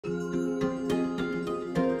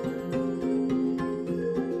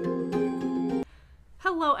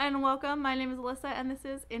Hello and welcome. My name is Alyssa and this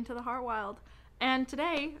is Into the Heart Wild. And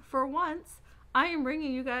today, for once, I am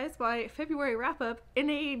bringing you guys my February wrap-up in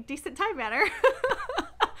a decent time manner.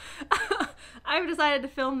 I've decided to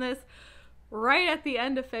film this right at the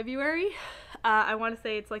end of February. I want to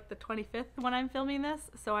say it's like the 25th when I'm filming this,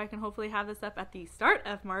 so I can hopefully have this up at the start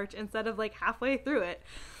of March instead of like halfway through it.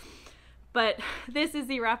 But this is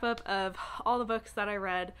the wrap-up of all the books that I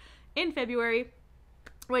read in February,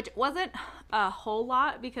 which wasn't a whole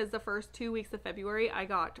lot because the first 2 weeks of February I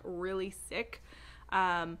got really sick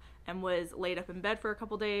and was laid up in bed for a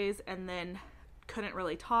couple days and then couldn't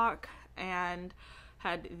really talk and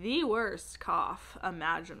had the worst cough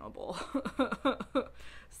imaginable.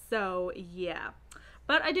 So yeah,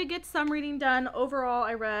 but I did get some reading done. Overall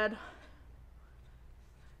I read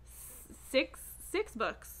six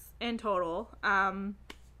books in total,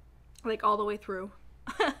 like all the way through.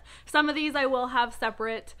 Some of these I will have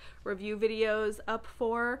separate review videos up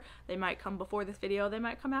for. They might come before this video, they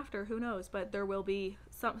might come after, who knows, but there will be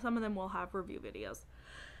some of them will have review videos.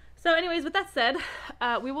 So anyways, with that said,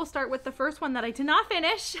 we will start with the first one that I did not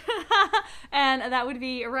finish, and that would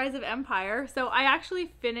be Rise of Empire. So I actually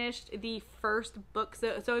finished the first book,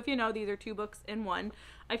 so if you know, these are two books in one.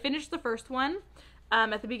 I finished the first one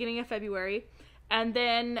at the beginning of February, and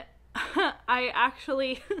then I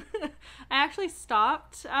actually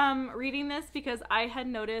stopped reading this because I had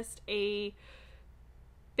noticed a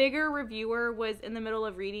bigger reviewer was in the middle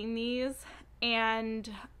of reading these, and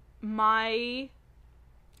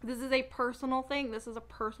this is a personal thing. This is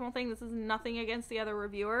nothing against the other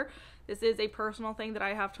reviewer. This is a personal thing that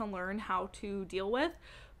I have to learn how to deal with.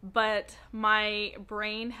 But my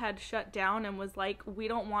brain had shut down and was like, we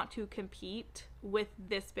don't want to compete with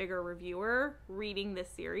this bigger reviewer reading this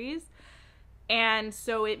series. And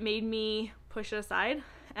so it made me push it aside.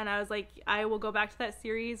 And I was like, I will go back to that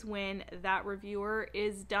series when that reviewer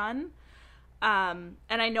is done. And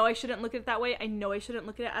I know I shouldn't look at it that way. I know I shouldn't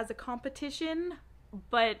look at it as a competition,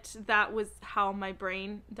 but that was how my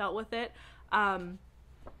brain dealt with it.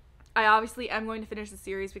 I obviously am going to finish the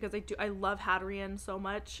series because I love Hadrian so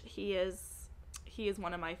much. He is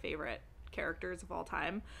one of my favorite characters of all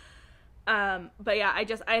time. But yeah, I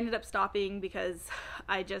ended up stopping because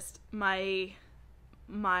my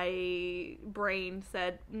brain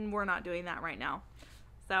said, we're not doing that right now.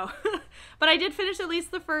 So, but I did finish at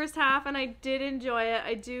least the first half and I did enjoy it.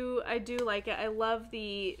 I do like it. I love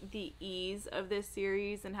the ease of this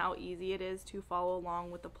series and how easy it is to follow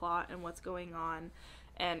along with the plot and what's going on.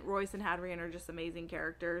 And Royce and Hadrian are just amazing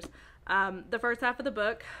characters. The first half of the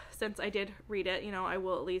book, since I did read it, I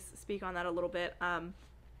will at least speak on that a little bit.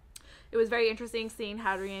 It was very interesting seeing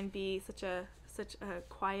Hadrian be such a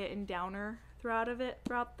quiet and downer throughout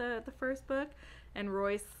the first book, and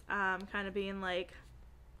Royce kind of being like,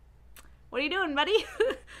 what are you doing, buddy?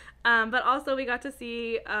 But also we got to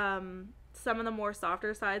see some of the more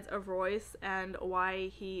softer sides of Royce and why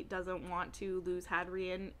he doesn't want to lose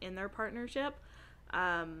Hadrian in their partnership.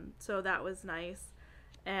 So that was nice.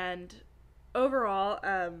 And overall,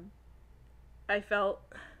 I felt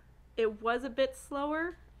it was a bit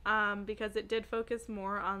slower because it did focus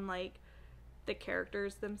more on like the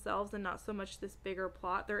characters themselves and not so much this bigger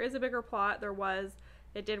plot. There is a bigger plot.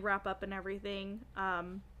 It did wrap up and everything.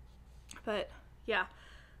 But yeah,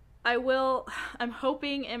 I'm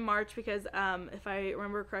hoping in March because if I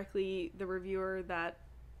remember correctly, the reviewer that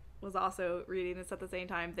was also reading this at the same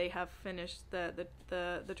time, they have finished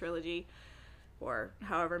the trilogy, or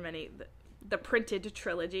however many, the printed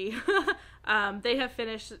trilogy. They have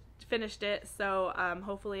finished it, so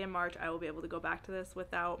hopefully in March I will be able to go back to this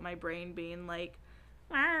without my brain being like,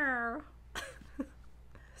 wow.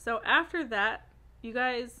 So after that, you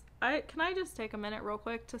guys, can I just take a minute real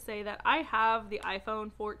quick to say that I have the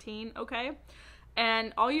iPhone 14, okay?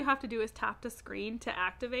 And all you have to do is tap the screen to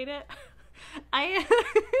activate it. I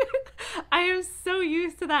am so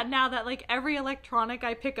used to that now that like every electronic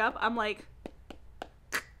I pick up, I'm like,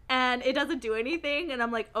 and it doesn't do anything, and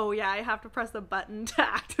I'm like, oh yeah, I have to press a button to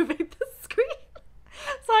activate the screen.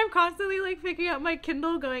 So I'm constantly like picking up my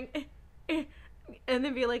Kindle going, and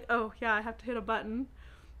then be like, oh yeah, I have to hit a button.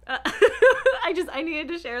 I needed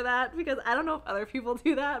to share that because I don't know if other people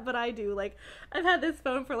do that, but I do. Like, I've had this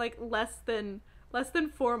phone for like less than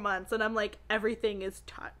 4 months, and I'm like, everything is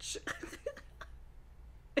touch.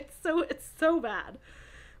 It's so bad.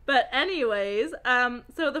 But anyways,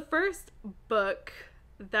 so the first book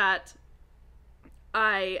that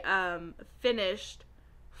I finished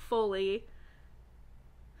fully,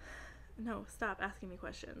 no, stop asking me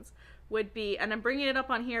questions, would be, and I'm bringing it up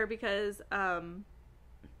on here because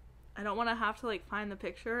I don't want to have to like find the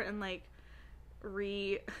picture and like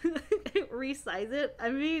resize it.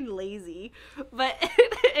 I'm being lazy, but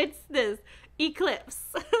it's this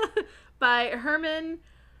Eclipse by Herman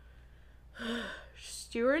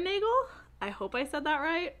Stuernagel. I hope I said that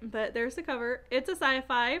right, but there's the cover. It's a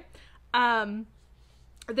sci-fi.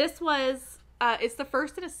 This was it's the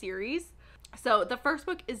first in a series. So the first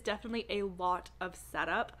book is definitely a lot of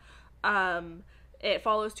setup. It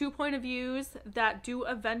follows 2 point of views that do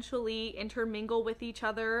eventually intermingle with each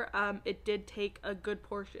other. It did take a good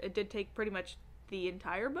portion. It did take pretty much the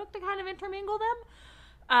entire book to kind of intermingle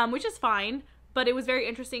them, which is fine. But it was very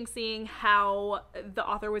interesting seeing how the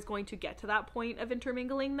author was going to get to that point of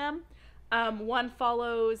intermingling them. One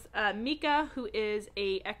follows Mika, who is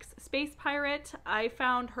a ex-space pirate. I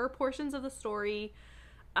found her portions of the story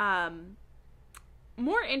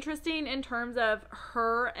more interesting in terms of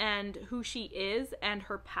her and who she is and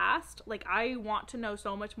her past. Like, I want to know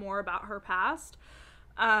so much more about her past.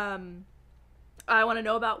 I want to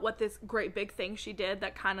know about what this great big thing she did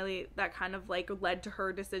that kind of like led to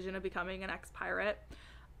her decision of becoming an ex-pirate.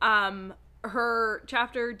 Her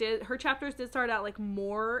chapters did start out like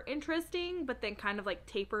more interesting, but then kind of like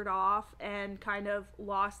tapered off and kind of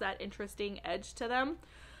lost that interesting edge to them.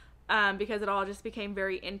 Because it all just became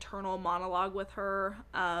very internal monologue with her,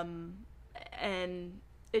 and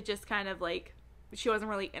it just kind of like, she wasn't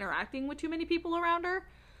really interacting with too many people around her.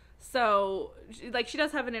 So, like, she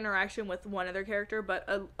does have an interaction with one other character, but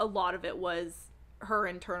a lot of it was her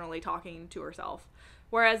internally talking to herself.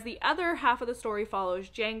 Whereas the other half of the story follows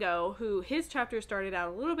Django, who his chapter started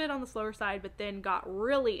out a little bit on the slower side, but then got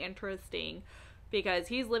really interesting because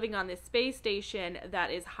he's living on this space station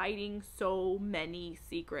that is hiding so many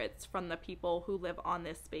secrets from the people who live on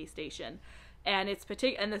this space station. And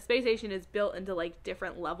and the space station is built into like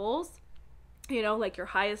different levels. You know, like your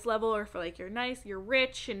highest level or for like you're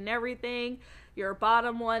rich and everything. Your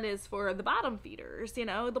bottom one is for the bottom feeders, you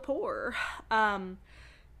know, the poor.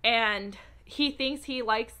 And he thinks he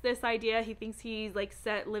likes this idea. He thinks he's like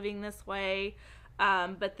set living this way.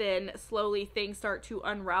 But then slowly things start to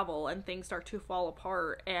unravel and things start to fall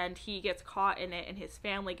apart, and he gets caught in it and his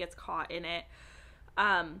family gets caught in it.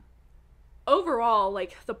 Overall,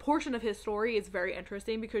 like, the portion of his story is very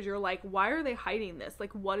interesting because you're like, why are they hiding this?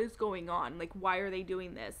 Like, what is going on? Like, why are they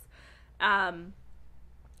doing this? And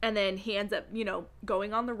then he ends up, you know,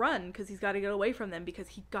 going on the run because he's got to get away from them because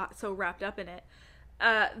he got so wrapped up in it.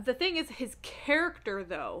 The thing is, his character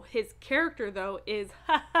though is,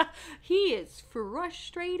 he is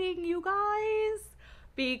frustrating, you guys,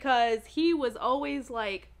 because he was always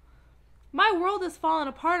like, my world is falling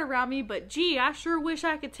apart around me, but gee, I sure wish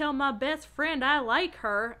I could tell my best friend I like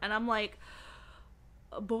her. And I'm like,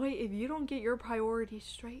 boy, if you don't get your priorities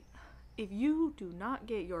straight, if you do not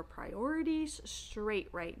get your priorities straight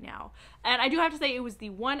right now. And I do have to say, it was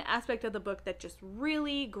the one aspect of the book that just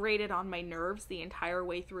really grated on my nerves the entire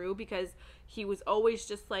way through, because he was always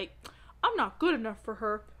just like, I'm not good enough for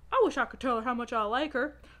her. I wish I could tell her how much I like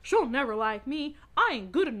her. She'll never like me. I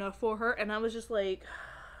ain't good enough for her. And I was just like,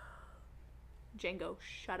 Django,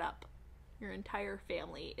 shut up. Your entire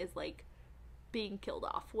family is like being killed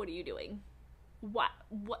off. What are you doing? What?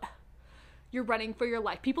 You're running for your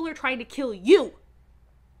life. People are trying to kill you.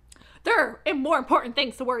 There are more important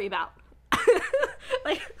things to worry about.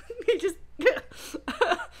 Like, you just...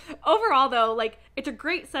 Overall, though, like, it's a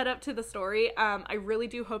great setup to the story. I really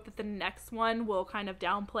do hope that the next one will kind of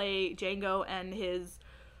downplay Django and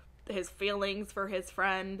his feelings for his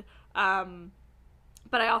friend.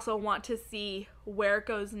 But I also want to see where it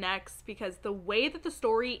goes next, because the way that the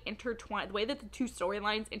story intertwined, the way that the two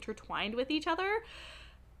storylines intertwined with each other,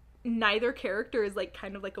 neither character is like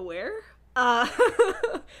kind of like aware,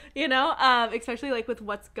 you know, especially like with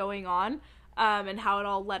what's going on, and how it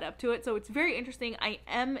all led up to it. So it's very interesting. I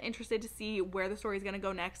am interested to see where the story is going to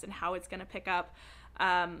go next and how it's going to pick up.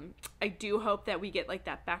 I do hope that we get like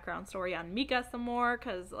that background story on Mika some more,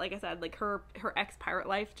 because like I said, like her ex-pirate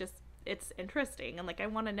life, just, it's interesting, and like I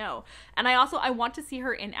want to know. And I want to see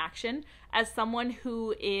her in action as someone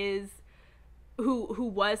who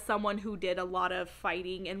was someone who did a lot of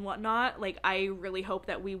fighting and whatnot. Like, I really hope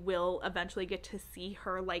that we will eventually get to see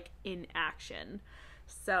her like in action.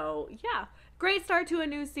 So yeah, great start to a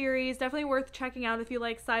new series. Definitely worth checking out if you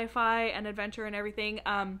like sci-fi and adventure and everything.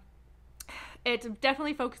 It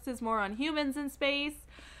definitely focuses more on humans in space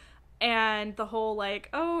and the whole like,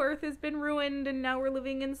 oh, Earth has been ruined and now we're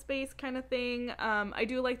living in space kind of thing. I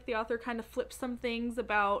do like the author kind of flips some things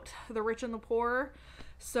about the rich and the poor.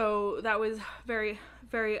 So that was very,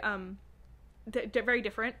 very, very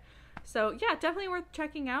different. So yeah, definitely worth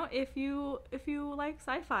checking out if you like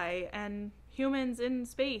sci-fi and humans in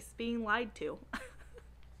space being lied to.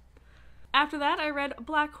 After that, I read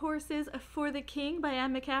Black Horses for the King by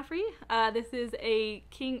Anne McCaffrey. This is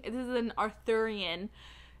an Arthurian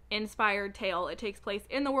inspired tale. It takes place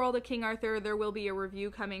in the world of King Arthur. There will be a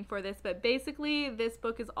review coming for this, but basically this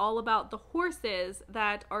book is all about the horses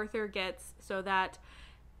that Arthur gets so that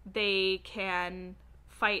they can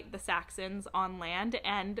fight the Saxons on land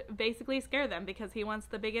and basically scare them, because he wants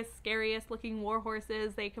the biggest, scariest looking war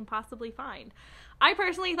horses they can possibly find. I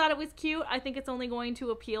personally thought it was cute. I think it's only going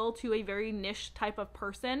to appeal to a very niche type of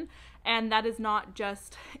person, and that is not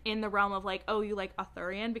just in the realm of like, oh, you like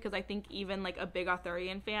Arthurian, because I think even like a big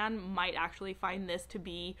Arthurian fan might actually find this to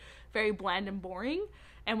be very bland and boring.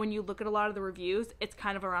 And when you look at a lot of the reviews, it's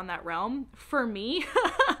kind of around that realm. For me,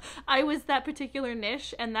 I was that particular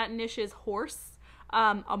niche, and that niche is horse.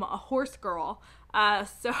 I'm a horse girl.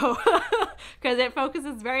 So, because it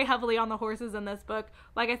focuses very heavily on the horses in this book.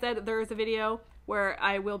 Like I said, there is a video where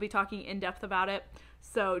I will be talking in depth about it.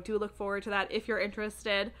 So do look forward to that if you're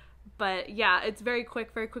interested. But yeah, it's very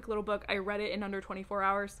quick little book. I read it in under 24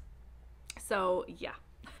 hours. So yeah.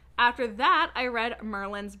 After that, I read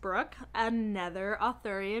Merlin's Brook, another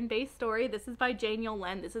Arthurian-based story. This is by Jane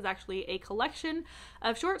Yolen. This is actually a collection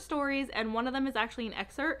of short stories, and one of them is actually an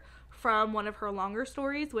excerpt from one of her longer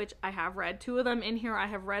stories, which I have read. Two of them in here I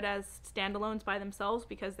have read as standalones by themselves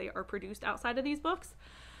because they are produced outside of these books.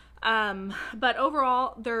 But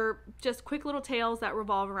overall, they're just quick little tales that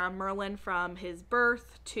revolve around Merlin from his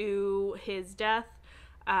birth to his death.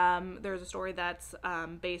 There's a story that's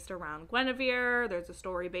based around Guinevere. There's a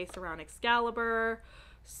story based around Excalibur.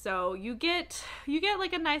 So you get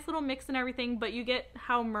like a nice little mix and everything, but you get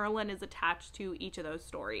how Merlin is attached to each of those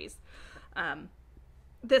stories.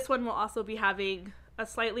 This one will also be having a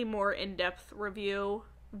slightly more in-depth review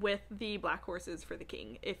with the Black Horses for the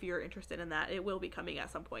King. If you're interested in that, it will be coming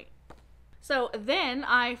at some point. So then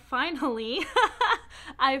I finally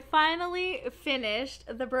finished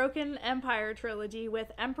the Broken Empire trilogy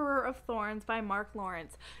with Emperor of Thorns by Mark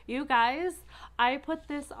Lawrence. You guys, I put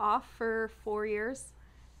this off for 4 years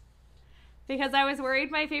because I was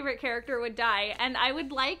worried my favorite character would die, and I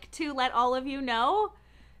would like to let all of you know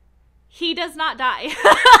he does not die.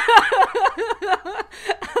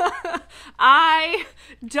 I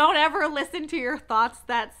don't ever listen to your thoughts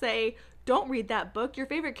that say, don't read that book, your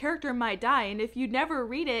favorite character might die. And if you never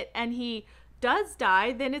read it and he does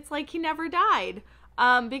die, then it's like he never died.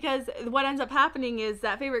 Because what ends up happening is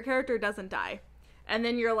that favorite character doesn't die. And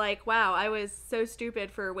then you're like, wow, I was so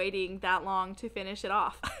stupid for waiting that long to finish it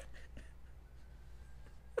off.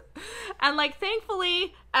 And like,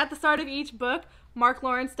 thankfully, at the start of each book, Mark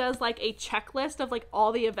Lawrence does like a checklist of like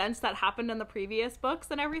all the events that happened in the previous books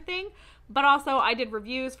and everything. But also I did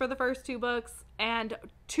reviews for the first 2 books, and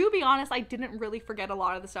to be honest, I didn't really forget a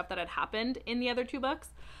lot of the stuff that had happened in the other 2 books.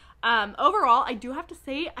 Overall, I do have to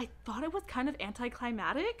say I thought it was kind of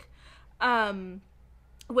anticlimactic,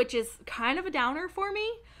 which is kind of a downer for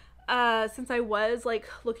me, since I was like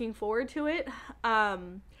looking forward to it. I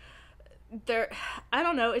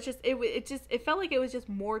don't know, it felt like it was just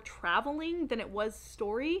more traveling than it was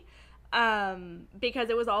story, because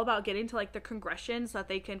it was all about getting to like the Congression so that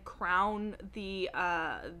they can crown the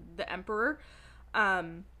emperor,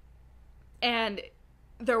 and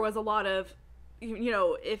there was a lot of, you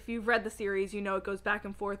know, if you've read the series, you know it goes back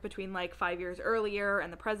and forth between like 5 years earlier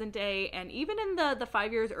and the present day, and even in the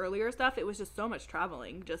 5 years earlier stuff, it was just so much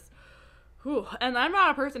traveling, just whew. And I'm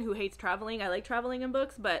not a person who hates traveling. I like traveling in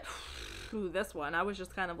books, but this one, I was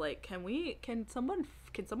just kind of like, can someone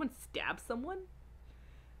stab someone?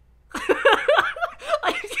 like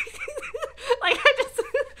I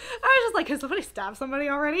was just like, can somebody stab somebody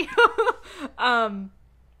already?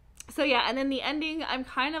 So yeah, and then the ending, I'm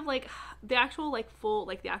kind of like, the actual like full,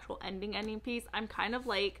 like the actual ending piece, I'm kind of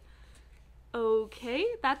like, okay,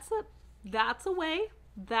 that's a way,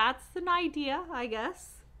 that's an idea, I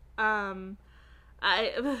guess.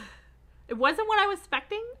 It wasn't what I was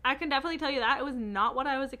expecting. I can definitely tell you that. It was not what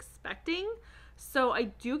I was expecting. So I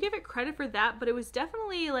do give it credit for that, but it was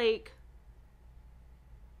definitely like,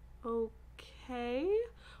 okay,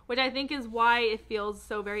 which I think is why it feels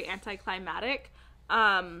so very anticlimactic.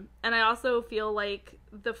 And I also feel like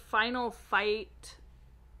the final fight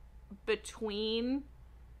between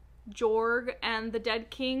Jorg and the Dead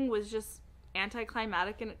King was just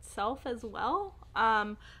anticlimactic in itself as well.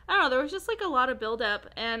 I don't know, there was just like a lot of buildup,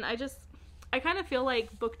 and I kind of feel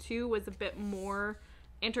like book 2 was a bit more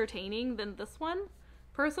entertaining than this one,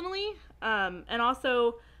 personally. And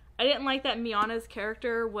also, I didn't like that Miana's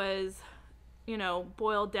character was, you know,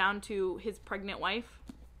 boiled down to his pregnant wife.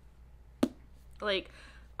 Like,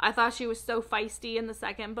 I thought she was so feisty in the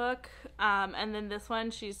second book, and then this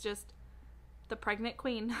one, she's just the pregnant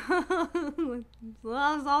queen.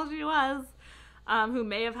 That's all she was. Who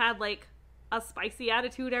may have had like a spicy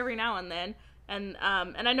attitude every now and then. And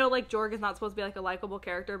I know like Jorg is not supposed to be like a likable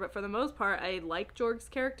character, but for the most part, I like Jorg's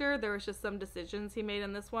character. There was just some decisions he made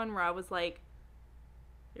in this one where I was like,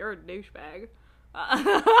 you're a douchebag.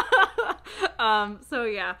 So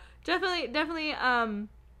yeah, definitely kind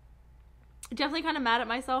of mad at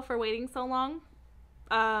myself for waiting so long.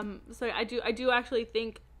 So I do actually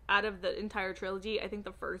think out of the entire trilogy, I think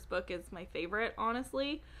the first book is my favorite,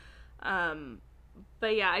 honestly.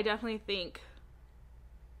 But yeah, I definitely think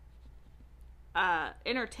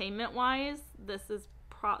entertainment wise, this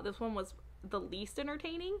one was the least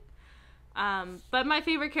entertaining. But my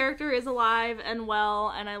favorite character is alive and well,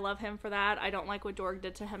 and I love him for that. I don't like what Jorg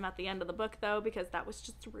did to him at the end of the book, though, because that was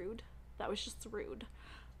just rude.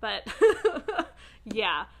 But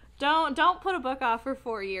yeah, don't put a book off for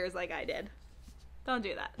 4 years like I did. Don't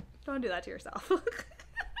do that. Don't do that to yourself.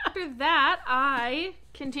 After that, I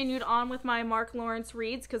continued on with my Mark Lawrence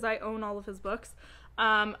reads, because I own all of his books.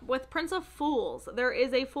 With Prince of Fools, there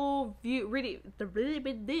is a full video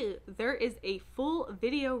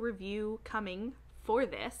review coming for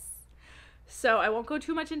this. So I won't go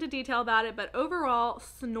too much into detail about it, but overall,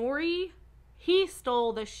 Snorri, he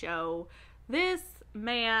stole the show. This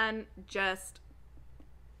man just...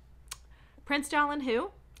 Prince Jalen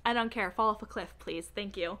who? I don't care. Fall off a cliff, please.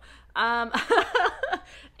 Thank you.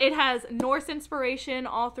 It has Norse inspiration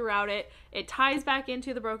all throughout it. It ties back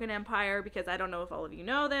into the Broken Empire because I don't know if all of you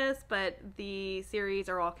know this, but the series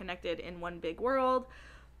are all connected in one big world.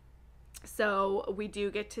 So we do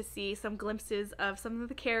get to see some glimpses of some of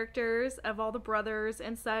the characters, of all the brothers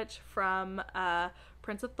and such from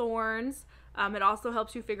Prince of Thorns. It also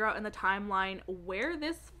helps you figure out in the timeline where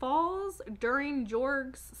this falls during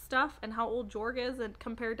Jorg's stuff and how old Jorg is and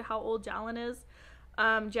compared to how old Jalen is.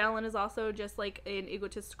 Jalen is also just like an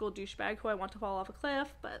egotistical douchebag who I want to fall off a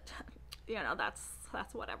cliff, but you know,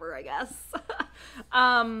 that's whatever, I guess.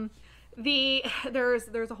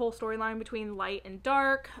 There's a whole storyline between light and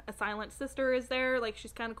dark. A silent sister is there. Like,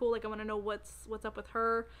 she's kind of cool. Like, I want to know what's up with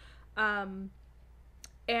her.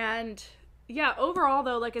 And yeah, overall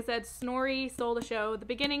though, like I said, Snorri stole the show. The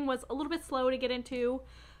beginning was a little bit slow to get into,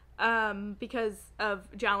 because of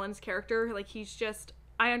Jalen's character. Like, he's just,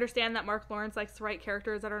 I understand that Mark Lawrence likes to write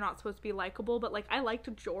characters that are not supposed to be likable, but like, I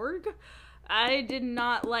liked Jorg. I did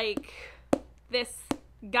not like this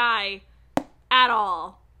guy at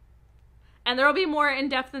all. And there will be more in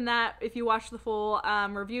depth than that if you watch the full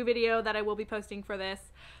review video that I will be posting for this.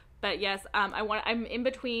 But yes, I'm in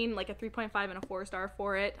between like a 3.5 and a 4-star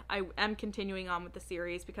for it. I am continuing on with the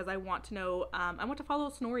series because I want to know, I want to follow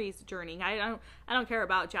Snorri's journey. I don't care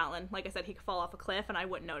about Jalen. Like I said, he could fall off a cliff and I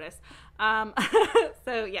wouldn't notice.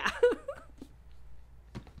 So yeah.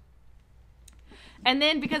 And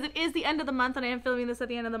then, because it is the end of the month and I am filming this at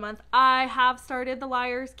the end of the month, I have started The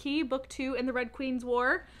Liar's Key, Book 2 in the Red Queen's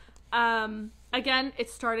War. Again, it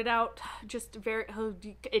started out just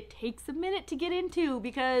it takes a minute to get into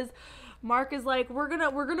because Mark is like, we're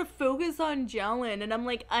gonna focus on Jalen, and I'm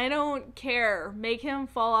like, I don't care. Make him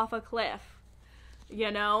fall off a cliff,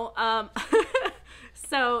 you know?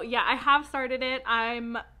 So yeah, I have started it.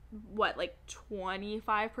 I'm like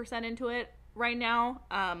 25% into it right now.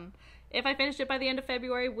 If I finish it by the end of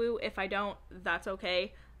February, woo. If I don't, that's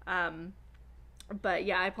okay. But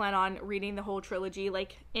yeah, I plan on reading the whole trilogy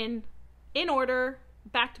like in order,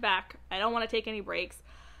 back to back. I don't want to take any breaks.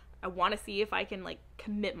 I want to see if I can like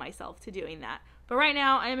commit myself to doing that. But right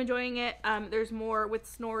now I am enjoying it. There's more with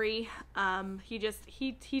Snorri. He just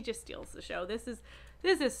steals the show. This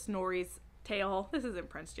is Snorri's tale. This isn't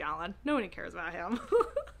Prince Jalen. Nobody cares about him.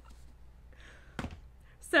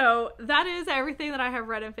 So that is everything that I have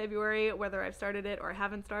read in February, whether I've started it or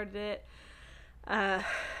haven't started it.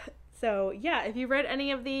 So yeah, if you read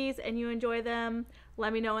any of these and you enjoy them,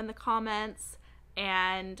 let me know in the comments,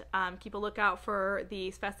 and keep a lookout for the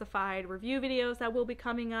specified review videos that will be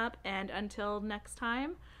coming up. And until next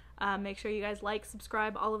time, make sure you guys like,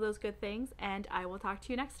 subscribe, all of those good things, and I will talk to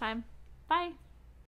you next time. Bye!